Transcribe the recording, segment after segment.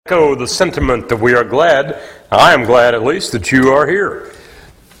echo the sentiment that we are glad, I am glad at least, that you are here.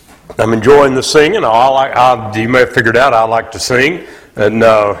 I'm enjoying the singing. You may have figured out I like to sing. And,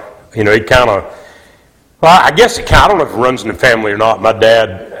 it kind of, well, I guess I don't know if it runs in the family or not. My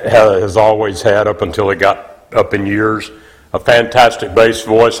dad has always had, up until he got up in years, a fantastic bass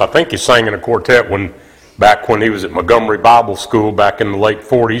voice. I think he sang in a quartet back when he was at Montgomery Bible School back in the late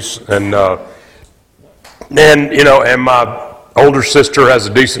 40s. And my older sister has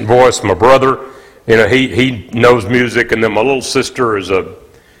a decent voice. My brother, he knows music. And then my little sister is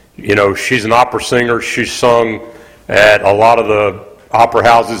she's an opera singer. She's sung at a lot of the opera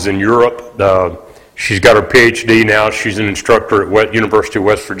houses in Europe. She's got her PhD now. She's an instructor at University of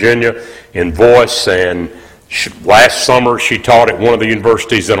West Virginia in voice. And last summer she taught at one of the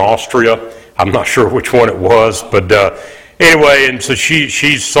universities in Austria. I'm not sure which one it was, but anyway, and so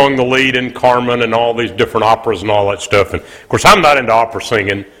she's sung the lead in Carmen and all these different operas and all that stuff. And of course, I'm not into opera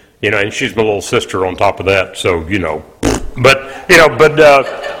singing, and she's my little sister on top of that. So but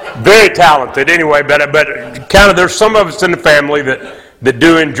very talented anyway. But kind of there's some of us in the family that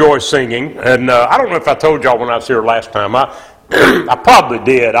do enjoy singing. And I don't know if I told y'all when I was here last time. I probably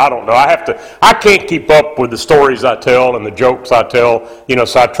did. I don't know. I can't keep up with the stories I tell and the jokes I tell,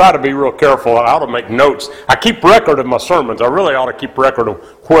 so I try to be real careful. I ought to make notes. I keep record of my sermons. I really ought to keep record of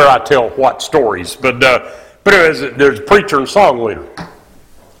where I tell what stories. But there's a preacher and song leader.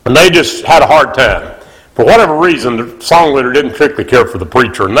 And they just had a hard time. For whatever reason, the song leader didn't particularly care for the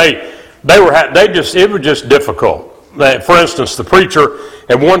preacher. And it was just difficult. For instance, the preacher,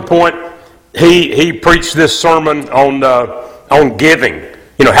 at one point, he preached this sermon on giving,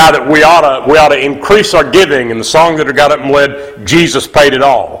 how that we ought to increase our giving. And the song that got up and led, Jesus paid it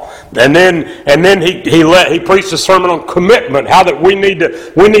all. And then he preached a sermon on commitment, how that we need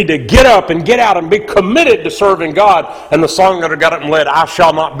to get up and get out and be committed to serving God. And the song that got up and led, I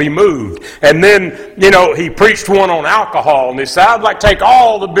shall not be moved. And then he preached one on alcohol, and he said, I'd like to take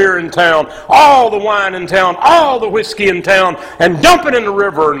all the beer in town, all the wine in town, all the whiskey in town, and dump it in the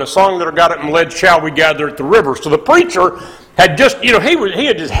river. And the song that got up and led, shall we gather at the river? So the preacher had just, he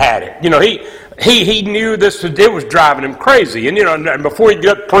had just had it. He knew this, it was driving him crazy. And before he'd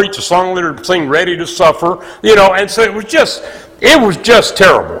get up to preach, the song leader would sing Ready to Suffer, and so it was just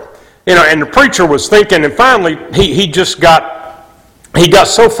terrible. And the preacher was thinking, and finally he got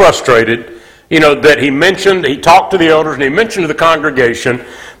so frustrated, that he talked to the elders and he mentioned to the congregation,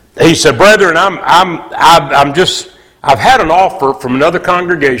 he said, brethren, I've had an offer from another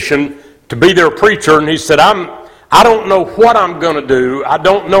congregation to be their preacher, and he said, I don't know what I'm going to do. I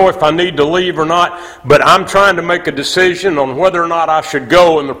don't know if I need to leave or not, but I'm trying to make a decision on whether or not I should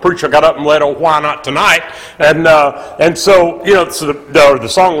go. And the preacher got up and led, oh, why not tonight? And so the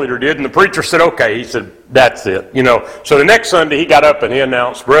song leader did, and the preacher said, okay. He said, that's it. So the next Sunday he got up and he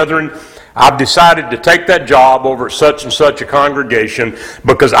announced, brethren, I've decided to take that job over at such and such a congregation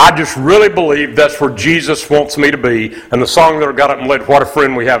because I just really believe that's where Jesus wants me to be. And the song that got up and led, what a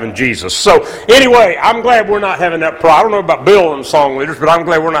friend we have in Jesus. So anyway, I'm glad we're not having that problem. I don't know about Bill and song leaders, but I'm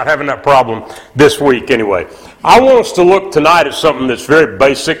glad we're not having that problem this week anyway. I want us to look tonight at something that's very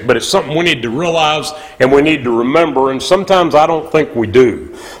basic, but it's something we need to realize and we need to remember, and sometimes I don't think we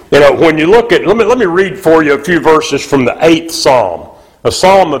do. When you look at, let me read for you a few verses from the 8th Psalm. A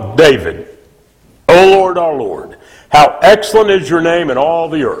psalm of David. O Lord, our Lord, how excellent is your name in all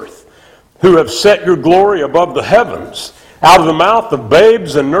the earth, who have set your glory above the heavens. Out of the mouth of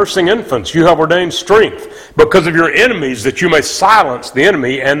babes and nursing infants you have ordained strength, because of your enemies, that you may silence the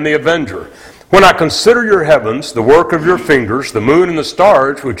enemy and the avenger. When I consider your heavens, the work of your fingers, the moon and the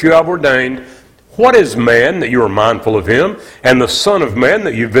stars which you have ordained, what is man that you are mindful of him, and the son of man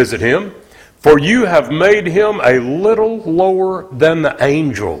that you visit him? For you have made him a little lower than the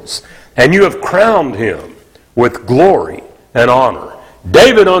angels, and you have crowned him with glory and honor.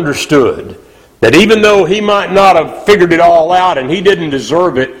 David understood that even though he might not have figured it all out and he didn't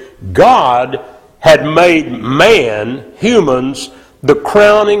deserve it, God had made man, humans, the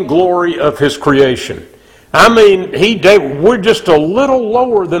crowning glory of his creation. I mean, we're just a little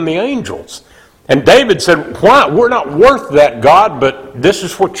lower than the angels. And David said, why? We're not worth that, God, but this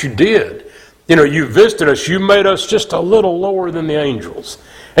is what you did. You visited us. You made us just a little lower than the angels.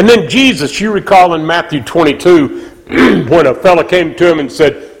 And then Jesus, you recall in Matthew 22, when a fellow came to him and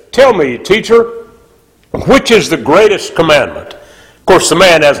said, tell me, teacher, which is the greatest commandment? Of course, the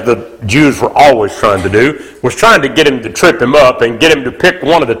man, as the Jews were always trying to do, was trying to get him to trip him up and get him to pick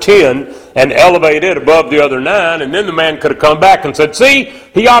one of the 10 and elevate it above the other 9. And then the man could have come back and said, see,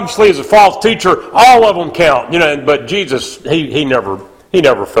 he obviously is a false teacher. All of them count. But Jesus, he never He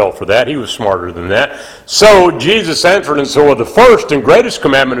never fell for that. He was smarter than that. So Jesus answered and said, well, the first and greatest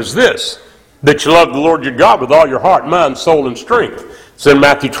commandment is this, that you love the Lord your God with all your heart, mind, soul, and strength. It's in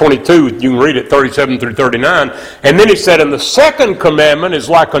Matthew 22. You can read it 37 through 39. And then he said, and the second commandment is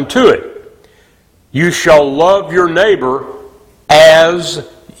like unto it. You shall love your neighbor as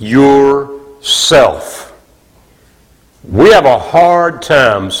yourself. We have a hard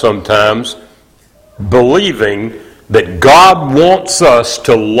time sometimes believing that God wants us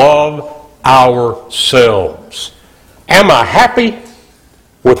to love ourselves. Am I happy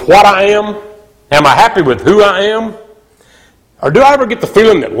with what I am? Am I happy with who I am? Or do I ever get the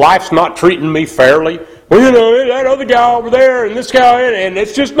feeling that life's not treating me fairly? Well, you know, that other guy over there and this guy, and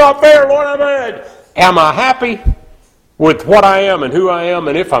it's just not fair, Lord, I'm mad. Am I happy with what I am and who I am?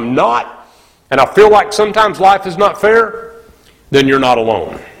 And if I'm not, and I feel like sometimes life is not fair, then you're not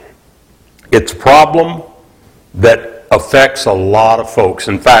alone. It's a problem that affects a lot of folks.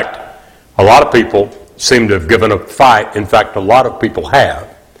 In fact, a lot of people seem to have given up fight. In fact, a lot of people have.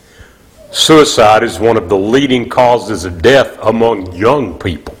 Suicide is one of the leading causes of death among young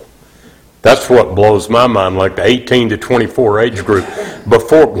people. That's what blows my mind, like the 18 to 24 age group.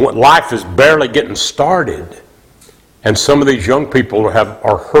 Before life is barely getting started. And some of these young people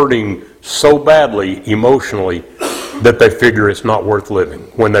are hurting so badly emotionally that they figure it's not worth living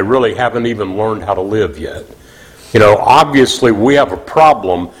when they really haven't even learned how to live yet. You know, obviously we have a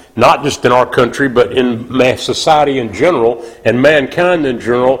problem, not just in our country, but in society in general and mankind in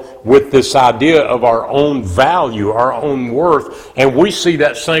general, with this idea of our own value, our own worth, and we see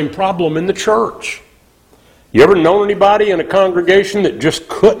that same problem in the church. You ever known anybody in a congregation that just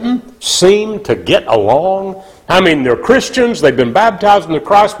couldn't seem to get along? I mean, they're Christians, they've been baptized into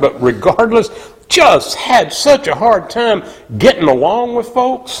Christ, but regardless, just had such a hard time getting along with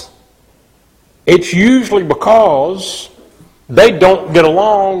folks. It's usually because they don't get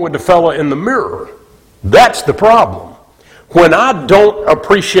along with the fella in the mirror. That's the problem. When I don't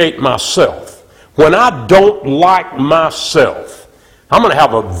appreciate myself, when I don't like myself, I'm going to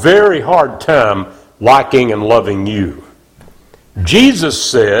have a very hard time liking and loving you. Jesus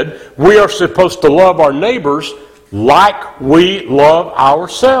said we are supposed to love our neighbors like we love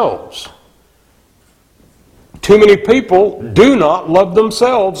ourselves. Too many people do not love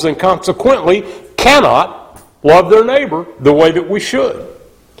themselves and consequently cannot love their neighbor the way that we should.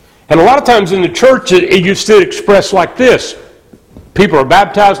 And a lot of times in the church it used to express like this. People are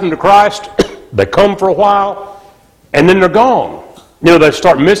baptized into Christ, they come for a while, and then they're gone. You know, they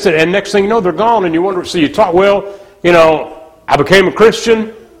start missing it, and next thing you know, they're gone, and you wonder, so you talk, well, you know, I became a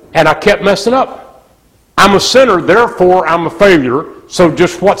Christian, and I kept messing up. I'm a sinner, therefore I'm a failure, so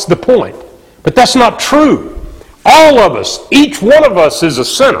just what's the point? But that's not true. All of us, each one of us is a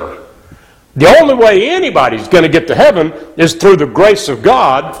sinner. The only way anybody's going to get to heaven is through the grace of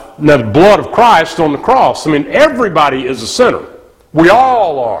God and the blood of Christ on the cross. I mean, everybody is a sinner. We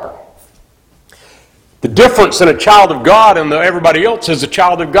all are. The difference in a child of God and everybody else is a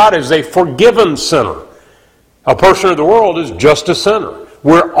child of God is a forgiven sinner. A person of the world is just a sinner.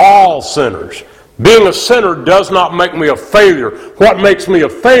 We're all sinners. Being a sinner does not make me a failure. What makes me a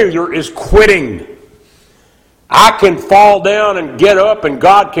failure is quitting. I can fall down and get up and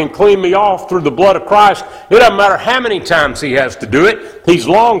God can clean me off through the blood of Christ. It doesn't matter how many times He has to do it. He's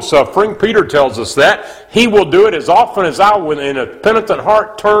long-suffering. Peter tells us that. He will do it as often as I will in a penitent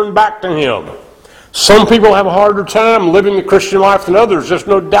heart turn back to Him. Some people have a harder time living the Christian life than others. There's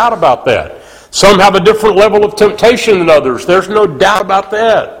no doubt about that. Some have a different level of temptation than others. There's no doubt about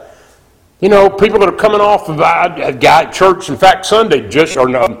that. You know, people that are coming off of a guy at church, in fact,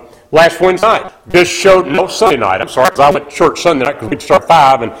 last Wednesday night, Sunday night, I'm sorry, because I went to church Sunday night because we'd start at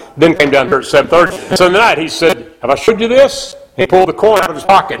 5 and then came down here at 7:30. Sunday night, he said, have I showed you this? He pulled the coin out of his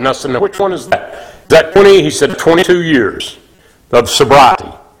pocket, and I said, now, which one is that? Is that 20? He said, 22 years of sobriety.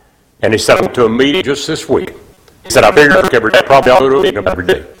 And he said, I went to a meeting just this week. He said, I figured every day, probably I'll go to a meeting every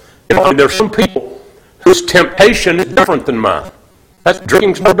day. You know, there's some people whose temptation is different than mine. That's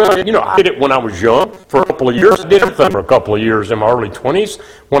drinking. You know, I did it when I was young for a couple of years. I did everything for a couple of years in my early 20s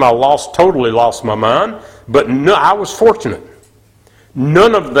when I totally lost my mind. But no, I was fortunate.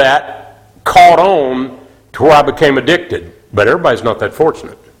 None of that caught on to where I became addicted. But everybody's not that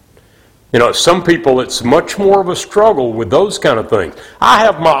fortunate. You know, some people, it's much more of a struggle with those kind of things. I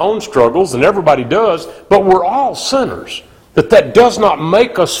have my own struggles, and everybody does, but we're all sinners. That does not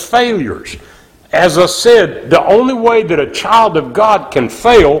make us failures. As I said, the only way that a child of God can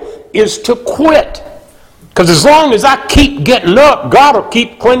fail is to quit. Because as long as I keep getting up, God will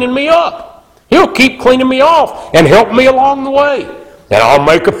keep cleaning me up. He'll keep cleaning me off and help me along the way. And I'll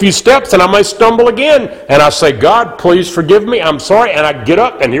make a few steps and I may stumble again. And I say, God, please forgive me. I'm sorry. And I get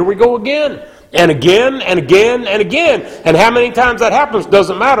up and here we go again. And again and again and again. And how many times that happens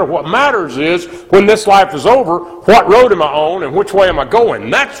doesn't matter. What matters is when this life is over, what road am I on and which way am I going?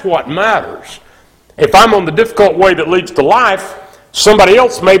 That's what matters. If I'm on the difficult way that leads to life, somebody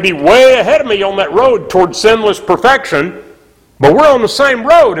else may be way ahead of me on that road toward sinless perfection, but we're on the same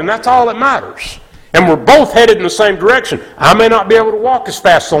road and that's all that matters. And we're both headed in the same direction. I may not be able to walk as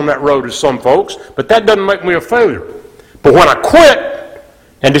fast on that road as some folks, but that doesn't make me a failure. But when I quit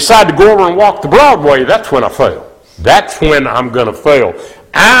and decide to go over and walk the broad way, that's when I fail. That's when I'm going to fail.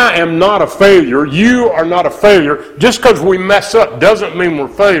 I am not a failure. You are not a failure. Just because we mess up doesn't mean we're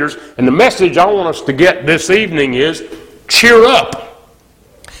failures. And the message I want us to get this evening is cheer up.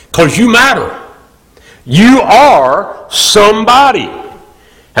 Because you matter. You are somebody.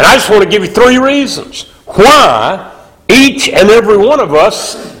 And I just want to give you 3 reasons why each and every one of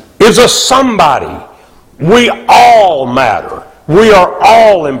us is a somebody. We all matter. We are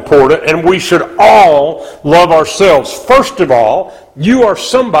all important, and we should all love ourselves. First of all, you are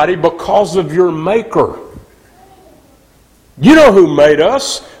somebody because of your Maker. You know who made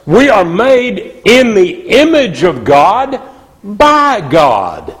us. We are made in the image of God by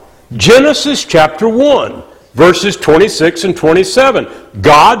God. Genesis chapter 1. Verses 26 and 27.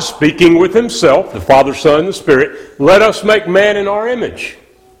 God speaking with himself, the Father, Son, and the Spirit, let us make man in our image.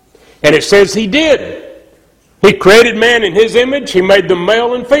 And it says he did. He created man in his image. He made them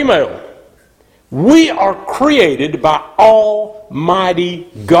male and female. We are created by Almighty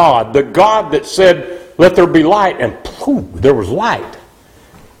God. The God that said, let there be light, and poof, there was light.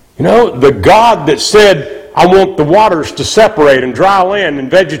 You know, the God that said, I want the waters to separate and dry land and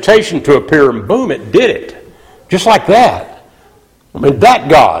vegetation to appear, and boom, it did it. Just like that. I mean, that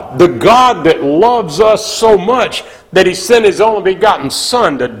God, the God that loves us so much that he sent his only begotten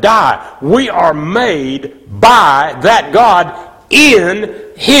Son to die. We are made by that God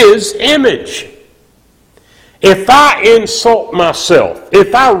in his image. If I insult myself,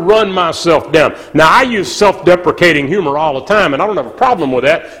 if I run myself down, now I use self-deprecating humor all the time, and I don't have a problem with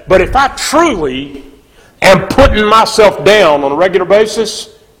that, but if I truly am putting myself down on a regular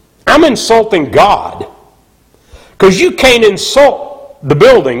basis, I'm insulting God. Because you can't insult the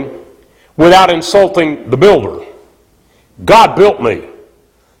building without insulting the builder. God built me.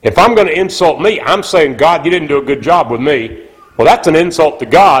 If I'm going to insult me, I'm saying, God, you didn't do a good job with me. Well, that's an insult to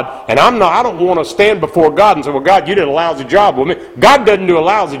God, and I don't want to stand before God and say, well, God, you did a lousy job with me. God doesn't do a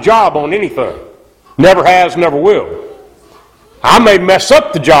lousy job on anything. Never has, never will. I may mess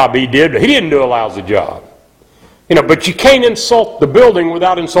up the job he did, but he didn't do a lousy job. You know, but you can't insult the building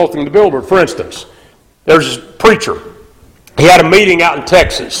without insulting the builder. For instance, there's a preacher. He had a meeting out in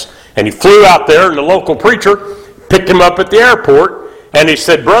Texas, and he flew out there, and the local preacher picked him up at the airport, and he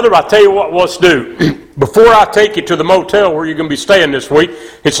said, brother, I'll tell you what let's do. Before I take you to the motel where you're going to be staying this week,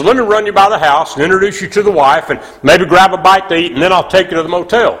 he said, let me run you by the house and introduce you to the wife, and maybe grab a bite to eat, and then I'll take you to the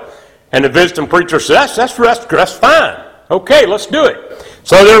motel. And the visiting preacher said, that's fine. Okay, let's do it.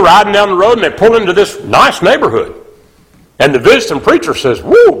 So they're riding down the road, and they pull into this nice neighborhood. And the visiting preacher says,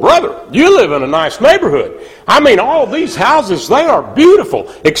 whoa, brother, you live in a nice neighborhood. I mean, all these houses, they are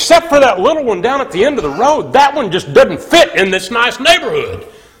beautiful, except for that little one down at the end of the road. That one just doesn't fit in this nice neighborhood.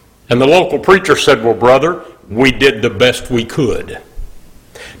 And the local preacher said, well, brother, we did the best we could.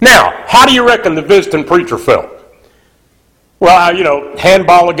 Now, how do you reckon the visiting preacher felt? Well, you know,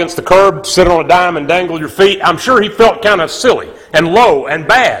 handball against the curb, sit on a dime and dangle your feet. I'm sure he felt kind of silly and low and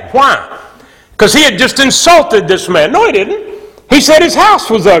bad. Why? Because he had just insulted this man. No, he didn't. He said his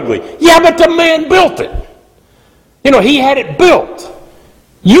house was ugly. Yeah, but the man built it. You know, he had it built.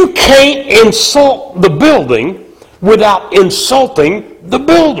 You can't insult the building without insulting the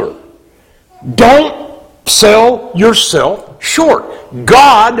builder. Don't sell yourself short.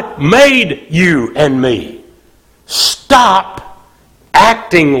 God made you and me. Stop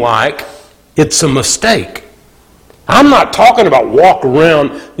acting like it's a mistake. I'm not talking about walk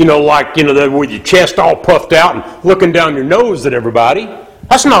around, with your chest all puffed out and looking down your nose at everybody.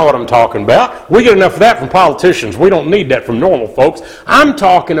 That's not what I'm talking about. We get enough of that from politicians. We don't need that from normal folks. I'm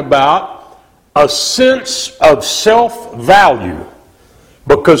talking about a sense of self-value.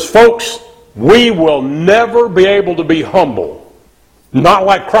 Because, folks, we will never be able to be humble, not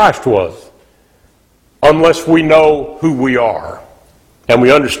like Christ was, unless we know who we are and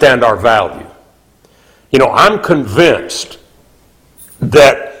we understand our value. You know, I'm convinced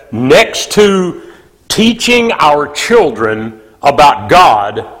that next to teaching our children about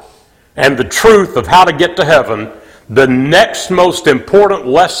God and the truth of how to get to heaven, the next most important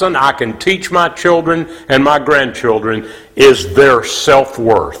lesson I can teach my children and my grandchildren is their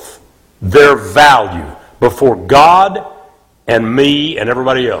self-worth, their value before God and me and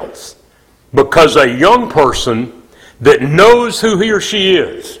everybody else. Because a young person that knows who he or she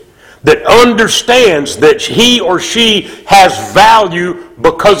is, that understands that he or she has value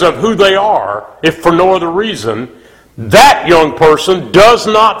because of who they are, if for no other reason, that young person does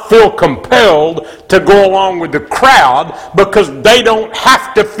not feel compelled to go along with the crowd because they don't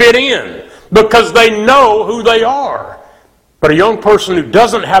have to fit in, because they know who they are. But a young person who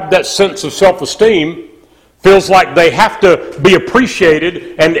doesn't have that sense of self-esteem feels like they have to be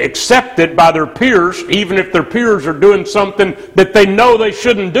appreciated and accepted by their peers, even if their peers are doing something that they know they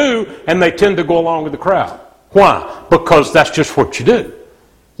shouldn't do, and they tend to go along with the crowd. Why? Because that's just what you do.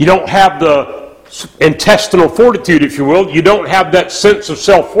 You don't have the intestinal fortitude, if you will. You don't have that sense of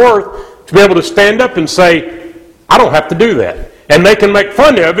self-worth to be able to stand up and say, I don't have to do that. And they can make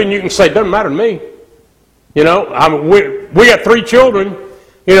fun of you, and you can say, it doesn't matter to me. You know, we got 3 children.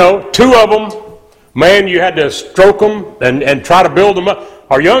 You know, 2 of them, man, you had to stroke them and try to build them up.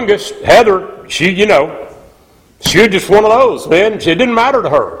 Our youngest, Heather, she was just one of those, man. It didn't matter to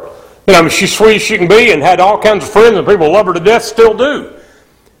her. You know, I mean, she's sweet as she can be and had all kinds of friends, and people love her to death, still do.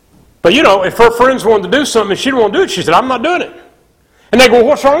 But, you know, if her friends wanted to do something and she didn't want to do it, she said, I'm not doing it. And they go,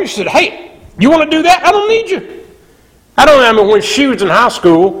 what's wrong? She said, hey, you want to do that? I don't need you. I mean, when she was in high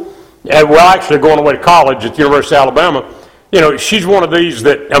school, actually going away to college at the University of Alabama, you know, she's one of these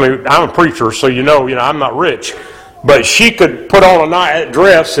that, I mean, I'm a preacher, so you know, I'm not rich. But she could put on a nice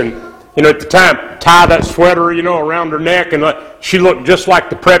dress and, you know, at the time, tie that sweater, you know, around her neck, and she looked just like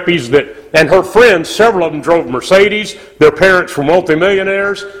the preppies and her friends, several of them drove Mercedes. Their parents were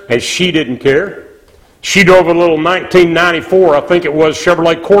multimillionaires, and she didn't care. She drove a little 1994, I think it was,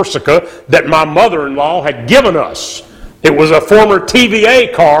 Chevrolet Corsica that my mother-in-law had given us. It was a former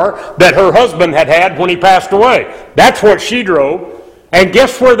TVA car that her husband had when he passed away. That's what she drove. And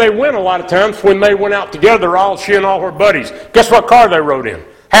guess where they went a lot of times when they went out together, she and all her buddies? Guess what car they rode in?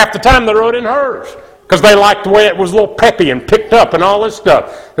 Half the time they rode in hers because they liked the way it was a little peppy and picked up and all this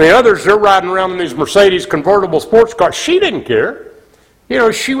stuff. And the others, they're riding around in these Mercedes convertible sports cars. She didn't care. You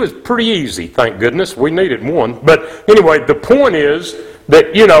know, she was pretty easy, thank goodness. We needed one. But anyway, the point is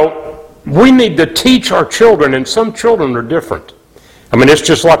that, you know, we need to teach our children, and some children are different. I mean, it's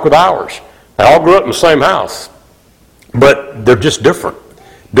just like with ours. They all grew up in the same house, but they're just different.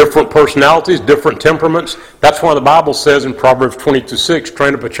 Different personalities, different temperaments. That's why the Bible says in Proverbs 22:6,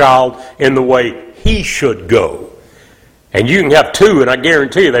 train up a child in the way he should go. And you can have 2, and I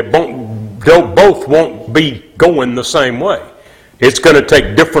guarantee you they both won't be going the same way. It's going to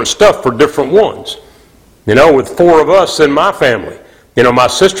take different stuff for different ones. You know, with 4 of us in my family, you know, my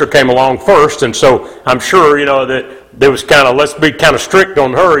sister came along first, and so I'm sure, you know, that there was kind of, let's be kind of strict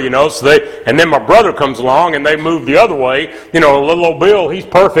on her, you know, and then my brother comes along and they move the other way. You know, little old Bill, he's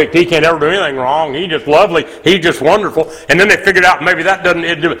perfect. He can't ever do anything wrong. He's just lovely. He's just wonderful. And then they figured out maybe that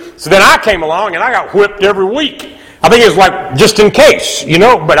doesn't do it. So then I came along and I got whipped every week. I think it was like just in case, you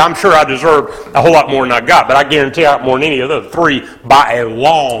know, but I'm sure I deserved a whole lot more than I got. But I guarantee I got more than any of the 3 by a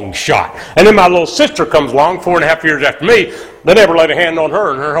long shot. And then my little sister comes along 4.5 years after me. They never laid a hand on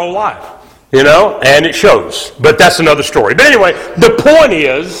her in her whole life, you know, and it shows. But that's another story. But anyway, the point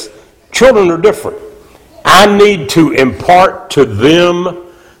is, children are different. I need to impart to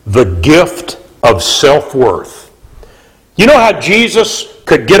them the gift of self-worth. You know how Jesus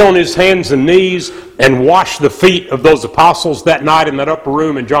could get on his hands and knees and wash the feet of those apostles that night in that upper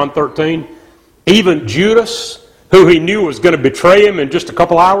room in John 13? Even Judas, who he knew was going to betray him in just a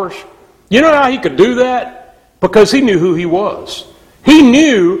couple hours. You know how he could do that? Because he knew who he was. He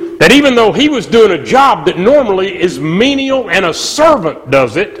knew that even though he was doing a job that normally is menial and a servant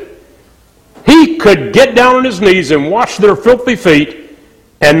does it, he could get down on his knees and wash their filthy feet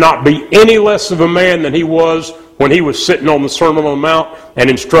and not be any less of a man than he was when he was sitting on the Sermon on the Mount and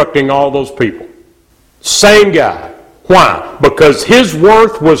instructing all those people. Same guy. Why? Because his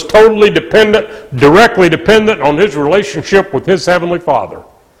worth was totally dependent, directly dependent on his relationship with his Heavenly Father.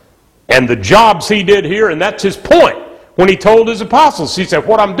 And the jobs he did here, and that's his point. When he told his apostles, he said,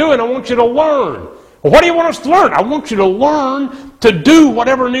 what I'm doing, I want you to learn. Well, what do you want us to learn? I want you to learn to do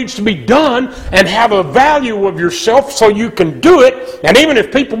whatever needs to be done and have a value of yourself so you can do it. And even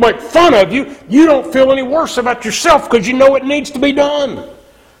if people make fun of you, you don't feel any worse about yourself because you know it needs to be done.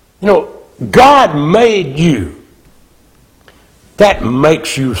 You know, God made you. That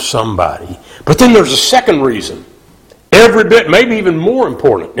makes you somebody. But then there's a second reason. Every bit, maybe even more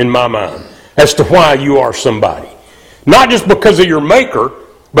important in my mind, as to why you are somebody. Not just because of your maker,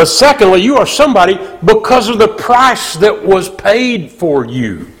 But secondly, you are somebody because of the price that was paid for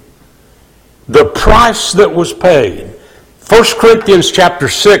you. The price that was paid. 1 Corinthians chapter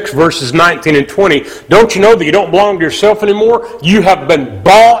 6, verses 19 and 20. Don't you know that you don't belong to yourself anymore? You have been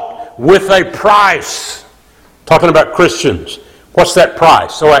bought with a price. Talking about Christians. What's that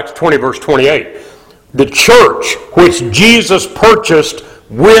price? So Acts 20, verse 28. The church which Jesus purchased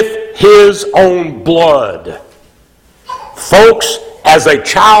with his own blood. Folks, as a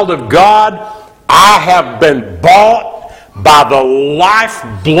child of God, I have been bought by the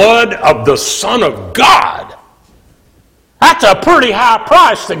lifeblood of the Son of God. That's a pretty high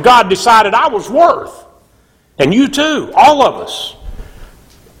price that God decided I was worth. And you too, all of us.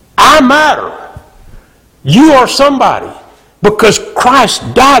 I matter. You are somebody because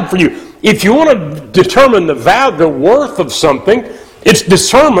Christ died for you. If you want to determine the value, the worth of something, it's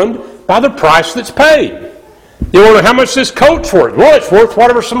determined by the price that's paid. You want to know how much this coat's worth? Well, it's worth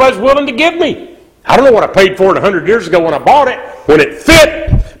whatever somebody's willing to give me. I don't know what I paid for it 100 years ago when I bought it, when it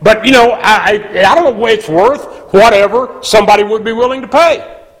fit. But, you know, I don't know what it's worth, whatever somebody would be willing to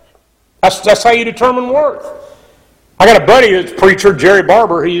pay. That's how you determine worth. I got a buddy that's a preacher, Jerry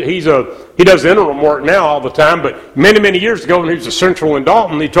Barber. He does interim work now all the time, but many, many years ago when he was a Central in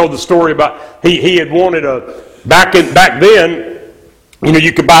Dalton, he told the story about he had wanted back then, you know,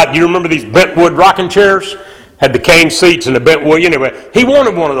 you could buy, do you remember these bentwood rocking chairs? Had the cane seats and the bentwood, anyway. He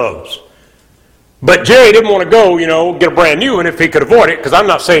wanted one of those. But Jerry didn't want to go, you know, get a brand new one if he could avoid it, because I'm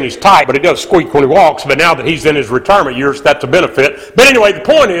not saying he's tight, but he does squeak when he walks, but now that he's in his retirement years, that's a benefit. But anyway, the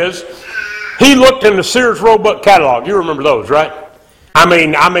point is, he looked in the Sears Roebuck catalog. You remember those, right? I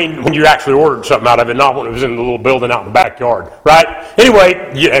mean, when you actually ordered something out of it, not when it was in the little building out in the backyard, right? Anyway,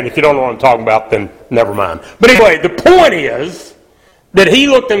 and if you don't know what I'm talking about, then never mind. But anyway, the point is that he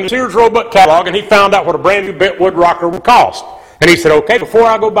looked in the Sears Roebuck catalog and he found out what a brand new bentwood rocker would cost. And he said, okay, before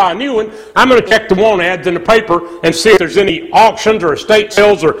I go buy a new one, I'm going to check the want ads in the paper and see if there's any auctions or estate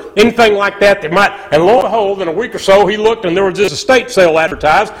sales or anything like that might. And lo and behold, in a week or so, he looked and there was this estate sale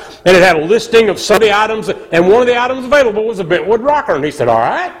advertised, and it had a listing of some of the items, and one of the items available was a bentwood rocker. And he said, all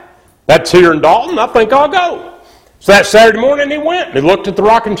right, that's here in Dalton. I think I'll go. So that Saturday morning he went and he looked at the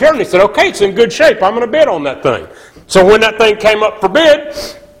rocking chair and he said, okay, it's in good shape. I'm going to bid on that thing. So when that thing came up for bid,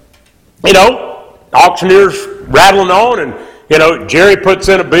 you know, auctioneers rattling on, and you know, Jerry puts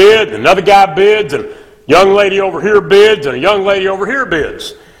in a bid, and another guy bids, and a young lady over here bids, and a young lady over here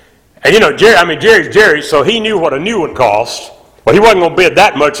bids. And you know, Jerry's Jerry, so he knew what a new one cost. Well, he wasn't going to bid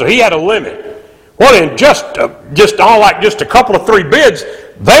that much, so he had a limit. Well, in just a couple of three bids,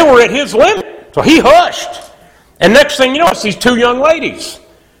 they were at his limit. So he hushed. And next thing you know, it's these two young ladies.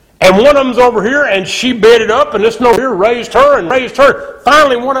 And one of them's over here, and she bid it up, and this one over here raised her and raised her.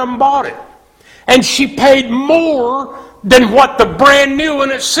 Finally, one of them bought it. And she paid more than what the brand new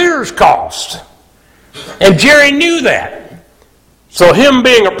one at Sears cost. And Jerry knew that. So him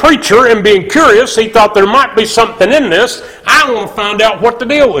being a preacher and being curious, he thought there might be something in this. I want to find out what the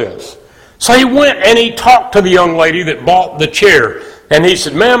deal is. So he went and he talked to the young lady that bought the chair. And he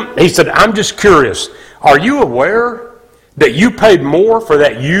said, ma'am, he said, I'm just curious. Are you aware that you paid more for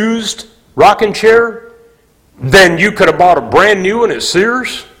that used rocking chair than you could have bought a brand new one at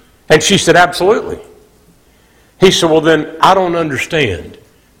Sears? And she said, absolutely. He said, well, then I don't understand.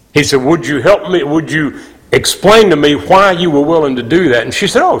 He said, would you help me? Would you explain to me why you were willing to do that? And she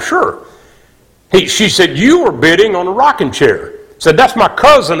said, oh, sure. She said, you were bidding on a rocking chair. Said, that's my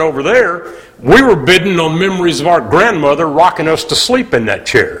cousin over there. We were bidding on memories of our grandmother rocking us to sleep in that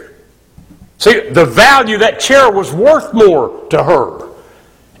chair. See, the value that chair was worth more to her.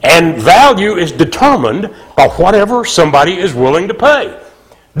 And value is determined by whatever somebody is willing to pay.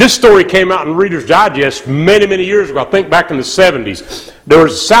 This story came out in Reader's Digest many, many years ago. I think back in the 70s. There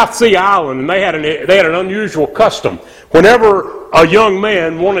was South Sea Island, and they had an unusual custom. Whenever a young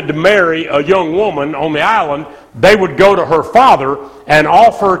man wanted to marry a young woman on the island, they would go to her father and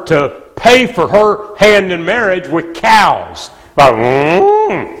offer to pay for her hand in marriage with cows.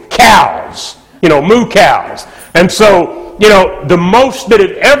 Cows. You know, moo cows. And so, you know, the most that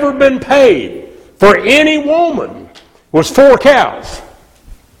had ever been paid for any woman was 4 cows.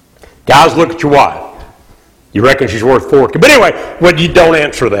 Guys, look at your wife. You reckon she's worth 4? But anyway, well, you don't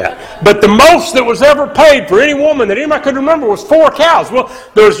answer that. But the most that was ever paid for any woman that anybody could remember was 4 cows. Well,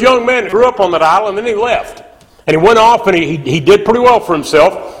 there was a young man that grew up on that island, and then he left. And he went off, and he did pretty well for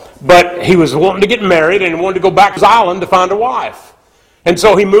himself, but he was wanting to get married, and he wanted to go back to his island to find a wife. And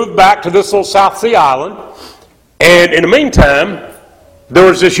so he moved back to this little South Sea Island, and in the meantime, there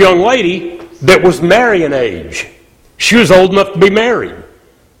was this young lady that was marrying age. She was old enough to be married.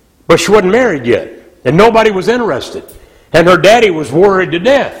 But she wasn't married yet, and nobody was interested. And her daddy was worried to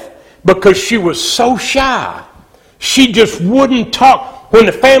death because she was so shy. She just wouldn't talk. When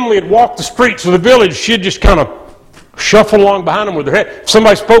the family had walked the streets of the village, she'd just kind of shuffle along behind them with her head. If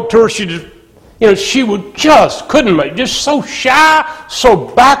somebody spoke to her, she couldn't make, just so shy,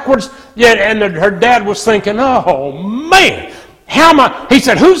 so backwards. Yeah, and her dad was thinking, oh man, he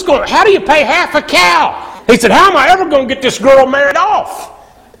said, how do you pay half a cow? He said, how am I ever going to get this girl married off?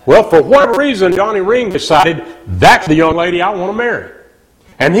 Well, for whatever reason, Johnny Ring decided that's the young lady I want to marry.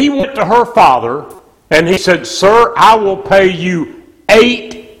 And he went to her father and he said, sir, I will pay you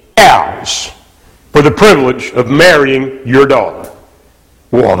 8 cows for the privilege of marrying your daughter.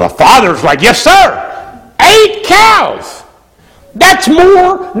 Well, the father's like, yes, sir, 8 cows. That's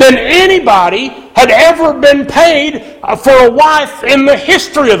more than anybody had ever been paid for a wife in the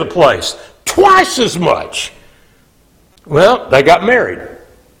history of the place. Twice as much. Well, they got married.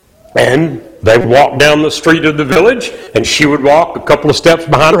 And they walked down the street of the village, and she would walk a couple of steps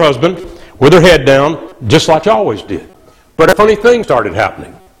behind her husband with her head down, just like she always did. But a funny thing started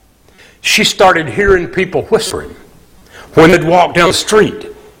happening. She started hearing people whispering. When they'd walk down the street,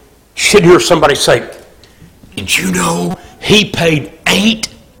 she'd hear somebody say, did you know he paid 8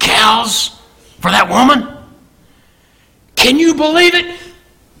 cows for that woman? Can you believe it?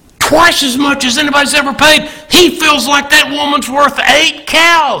 Twice as much as anybody's ever paid. He feels like that woman's worth 8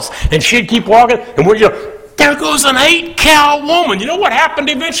 cows. And she'd keep walking, and there goes an 8-cow woman. You know what happened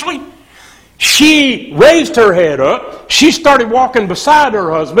eventually? She raised her head up. She started walking beside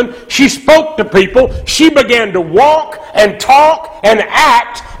her husband. She spoke to people. She began to walk and talk and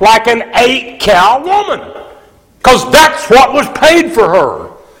act like an 8-cow woman. Because that's what was paid for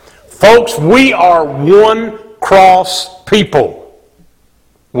her. Folks, we are one cross people.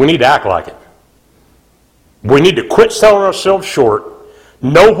 We need to act like it. We need to quit selling ourselves short,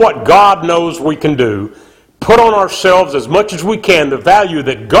 know what God knows we can do, put on ourselves as much as we can the value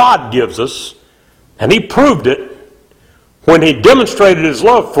that God gives us, and He proved it when He demonstrated His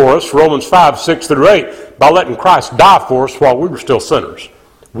love for us, Romans 5, 6 through 8, by letting Christ die for us while we were still sinners.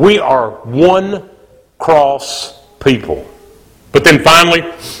 We are one cross people. But then finally,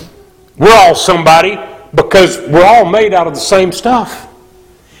 we're all somebody because we're all made out of the same stuff.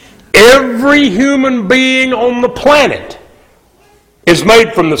 Every human being on the planet is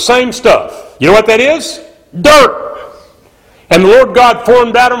made from the same stuff. You know what that is? Dirt. And the Lord God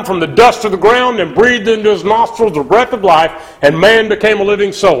formed Adam from the dust of the ground and breathed into his nostrils the breath of life, and man became a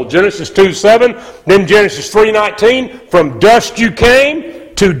living soul. Genesis 2:7, then Genesis 3:19, from dust you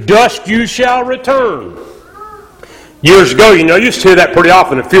came, to dust you shall return. Years ago, you used to hear that pretty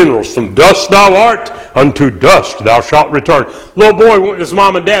often at funerals. From dust thou art, unto dust thou shalt return. Little boy went with his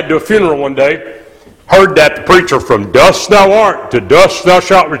mom and dad to a funeral one day. Heard that the preacher, from dust thou art, to dust thou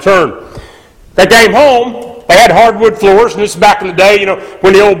shalt return. They came home. They had hardwood floors, and this is back in the day,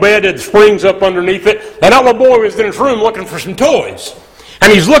 when the old bed had the springs up underneath it. And that little boy was in his room looking for some toys.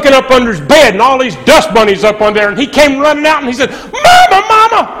 And he's looking up under his bed, and all these dust bunnies up on there. And he came running out, and he said, Mama,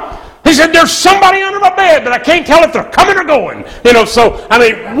 Mama! He said, there's somebody under my bed, but I can't tell if they're coming or going.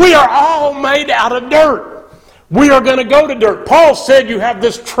 We are all made out of dirt. We are going to go to dirt. Paul said you have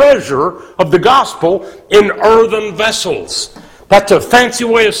this treasure of the gospel in earthen vessels. That's a fancy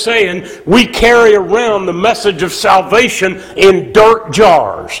way of saying we carry around the message of salvation in dirt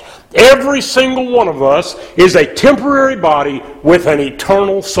jars. Every single one of us is a temporary body with an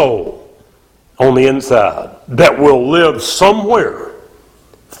eternal soul on the inside that will live somewhere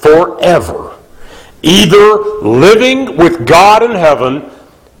forever, either living with God in heaven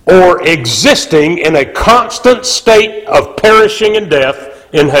or existing in a constant state of perishing and death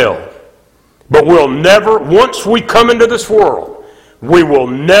in hell. But we'll never, once we come into this world, we will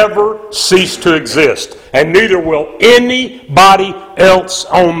never cease to exist, and neither will anybody else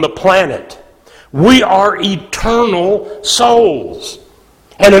on the planet. We are eternal souls.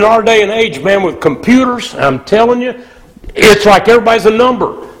 And in our day and age, man, with computers, I'm telling you, it's like everybody's a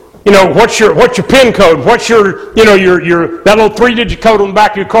number. What's your PIN code? What's your that little 3-digit code on the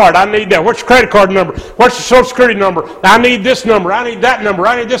back of your card? I need that. What's your credit card number? What's your Social Security number? I need this number. I need that number.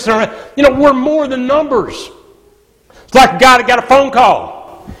 I need this number. We're more than numbers. It's like a guy that got a phone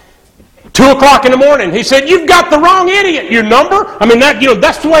call. 2 o'clock in the morning. He said, you've got the wrong idiot, your number.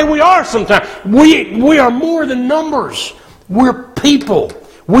 That's the way we are sometimes. We are more than numbers. We're people.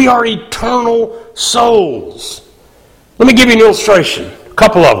 We are eternal souls. Let me give you an illustration. A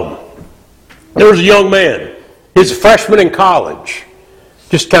couple of them. There was a young man. He's a freshman in college.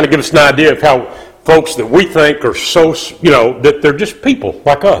 Just to kind of give us an idea of how folks that we think are so, that they're just people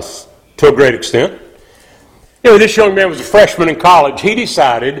like us to a great extent. This young man was a freshman in college. He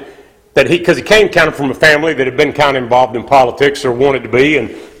decided that because he came kind of from a family that had been kind of involved in politics or wanted to be, and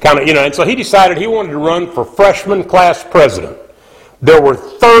kind of, and so he decided he wanted to run for freshman class president. There were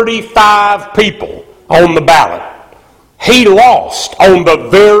 35 people on the ballot. He lost on the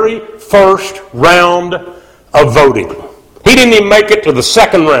very first round of voting. He didn't even make it to the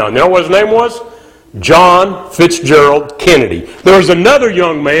second round. You know what his name was? John Fitzgerald Kennedy. There was another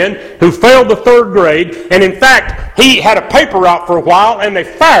young man who failed the third grade, and in fact, he had a paper route for a while, and they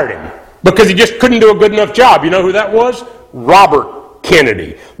fired him because he just couldn't do a good enough job. You know who that was? Robert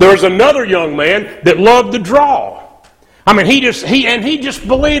Kennedy. There was another young man that loved to draw. I mean, he just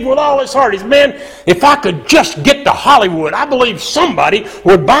believed with all his heart. He said, man, if I could just get to Hollywood, I believe somebody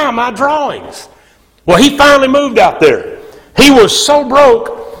would buy my drawings. Well, he finally moved out there. He was so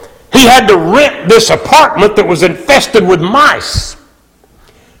broke, he had to rent this apartment that was infested with mice.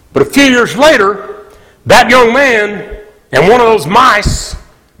 But a few years later, that young man and one of those mice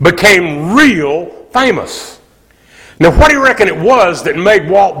became real famous. Now, what do you reckon it was that made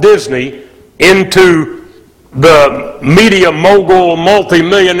Walt Disney into the media mogul,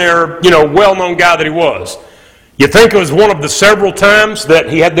 multi-millionaire, well-known guy that he was? You think it was one of the several times that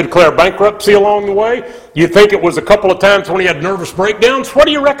he had to declare bankruptcy along the way? You think it was a couple of times when he had nervous breakdowns? What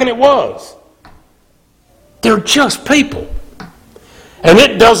do you reckon it was? They're just people. And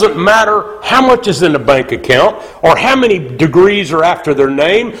it doesn't matter how much is in the bank account or how many degrees are after their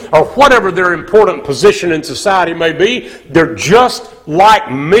name or whatever their important position in society may be. They're just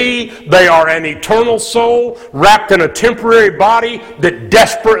like me. They are an eternal soul wrapped in a temporary body that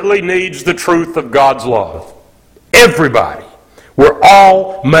desperately needs the truth of God's love. Everybody. We're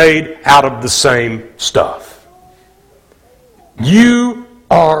all made out of the same stuff. You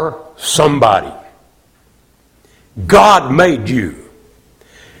are somebody. God made you.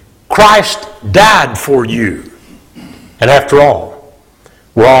 Christ died for you. And after all,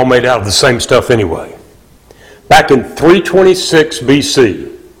 we're all made out of the same stuff anyway. Back in 326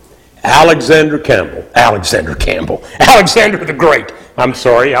 BC, Alexander the Great. I'm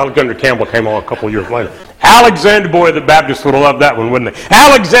sorry, Alexander Campbell came on a couple of years later. Alexander, boy, the Baptists would have loved that one, wouldn't they?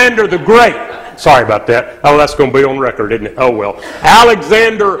 Alexander the Great. Sorry about that. Oh, that's going to be on record, isn't it? Oh, well.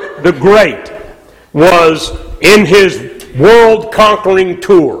 Alexander the Great was in his world-conquering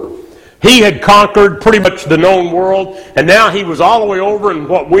tour. He had conquered pretty much the known world, and now he was all the way over in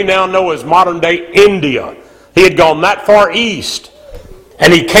what we now know as modern-day India. He had gone that far east,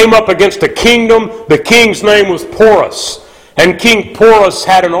 and he came up against a kingdom. The king's name was Porus, and King Porus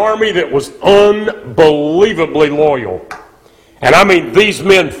had an army that was unbelievably loyal. And I mean, these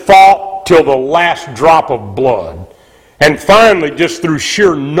men fought till the last drop of blood. And finally, just through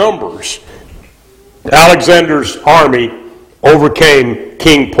sheer numbers, Alexander's army overcame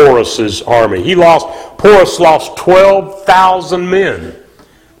King Porus's army. Porus lost 12,000 men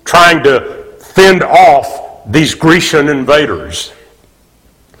trying to fend off these Grecian invaders.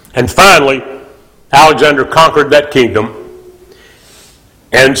 And finally, Alexander conquered that kingdom.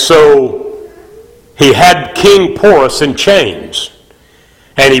 And so he had King Porus in chains.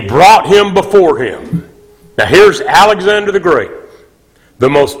 And he brought him before him. Now here's Alexander the Great, the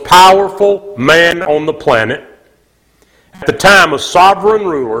most powerful man on the planet. At the time, a sovereign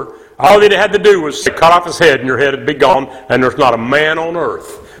ruler, all he had to do was cut off his head and your head would be gone, and there's not a man on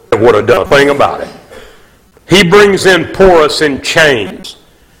earth that would have done a thing about it. He brings in Porus in chains,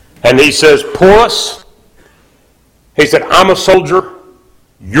 and he says, Porus, he said, I'm a soldier,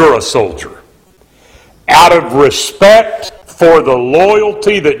 you're a soldier. Out of respect for the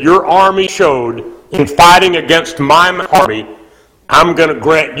loyalty that your army showed in fighting against my army, I'm going to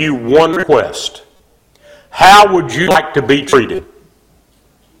grant you one request. How would you like to be treated?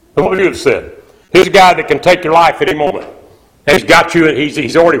 What would you have said? Here's a guy that can take your life at any moment. And he's got you, and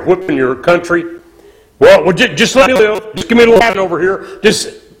he's already whipping your country. Well, just let me live. Just give me a little hand over here.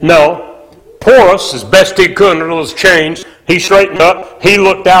 No. Porus, as best he could under those chains, he straightened up. He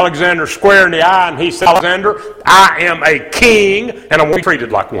looked Alexander square in the eye, and he said, Alexander, I am a king, and I want to be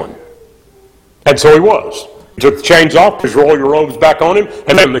treated like one. And so he was. He took the chains off, his royal robes back on him,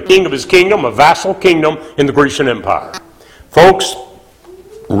 and made him the king of his kingdom, a vassal kingdom in the Grecian Empire. Folks,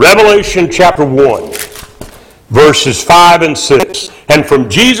 Revelation chapter 1, verses 5 and 6. And from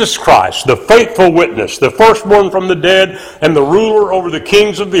Jesus Christ, the faithful witness, the firstborn from the dead, and the ruler over the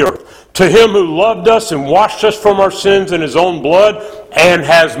kings of the earth, to him who loved us and washed us from our sins in his own blood, and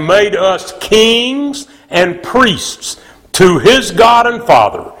has made us kings and priests to his God and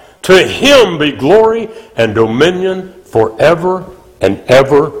Father, to him be glory and dominion forever and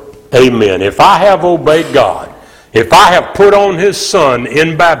ever. Amen. If I have obeyed God, if I have put on his Son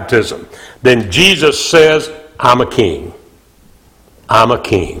in baptism, then Jesus says, I'm a king. I'm a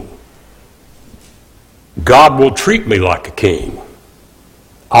king. God will treat me like a king.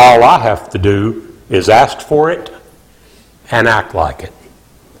 All I have to do is ask for it and act like it.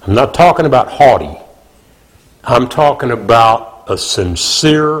 I'm not talking about haughty. I'm talking about a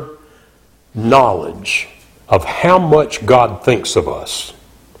sincere knowledge of how much God thinks of us,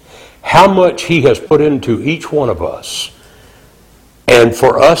 how much He has put into each one of us, and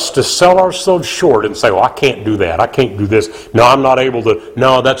for us to sell ourselves short and say, well, I can't do that, I can't do this, no, I'm not able to,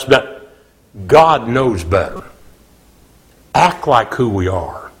 no, that's not. God knows better. Act like who we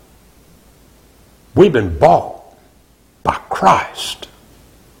are. We've been bought by Christ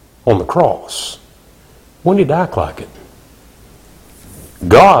on the cross. We need to act like it.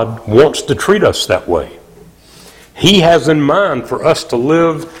 God wants to treat us that way. He has in mind for us to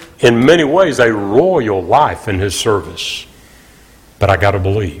live in many ways a royal life in His service. But I got to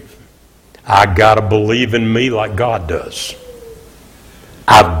believe. I got to believe in me like God does.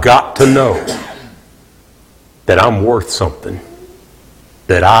 I've got to know that I'm worth something,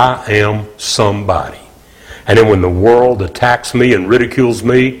 that I am somebody. And then when the world attacks me and ridicules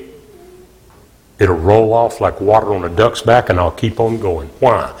me, it'll roll off like water on a duck's back, and I'll keep on going.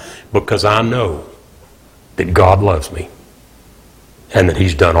 Why? Because I know that God loves me and that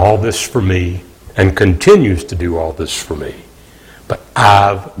He's done all this for me and continues to do all this for me. But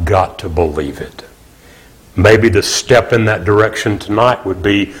I've got to believe it. Maybe the step in that direction tonight would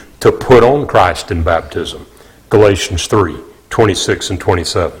be to put on Christ in baptism. Galatians 3:26 and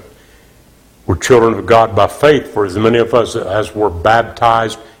 27. We're children of God by faith, for as many of us as were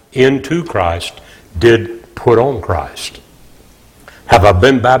baptized into Christ did put on Christ. Have I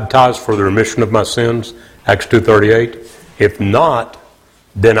been baptized for the remission of my sins? Acts 2:38. If not,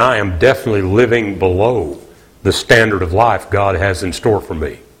 then I am definitely living below the standard of life God has in store for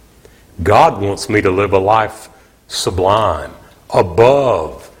me. God wants me to live a life sublime,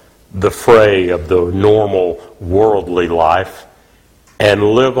 above the fray of the normal worldly life, and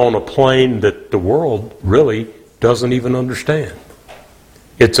live on a plane that the world really doesn't even understand.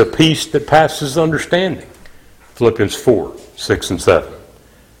 It's a peace that passes understanding. Philippians 4:6 and 7.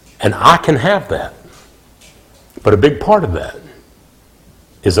 And I can have that. But a big part of that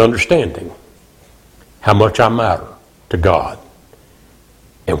is understanding how much I matter to God.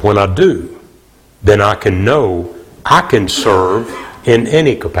 And when I do, then I can know I can serve in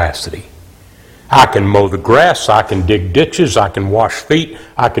any capacity. I can mow the grass, I can dig ditches, I can wash feet,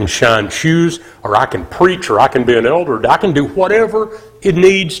 I can shine shoes, or I can preach, or I can be an elder. I can do whatever it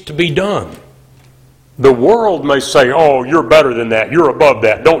needs to be done. The world may say, oh, you're better than that, you're above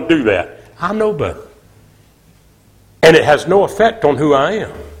that, don't do that. I know better. And it has no effect on who I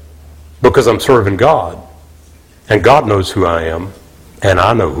am, because I'm serving God. And God knows who I am, and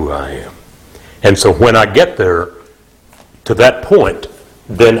I know who I am. And so when I get there, to that point,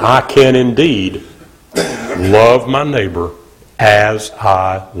 then I can indeed love my neighbor as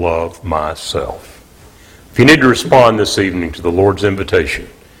I love myself. If you need to respond this evening to the Lord's invitation,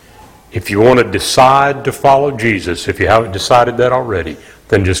 if you want to decide to follow Jesus, if you haven't decided that already,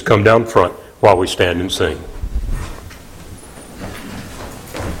 then just come down front while we stand and sing.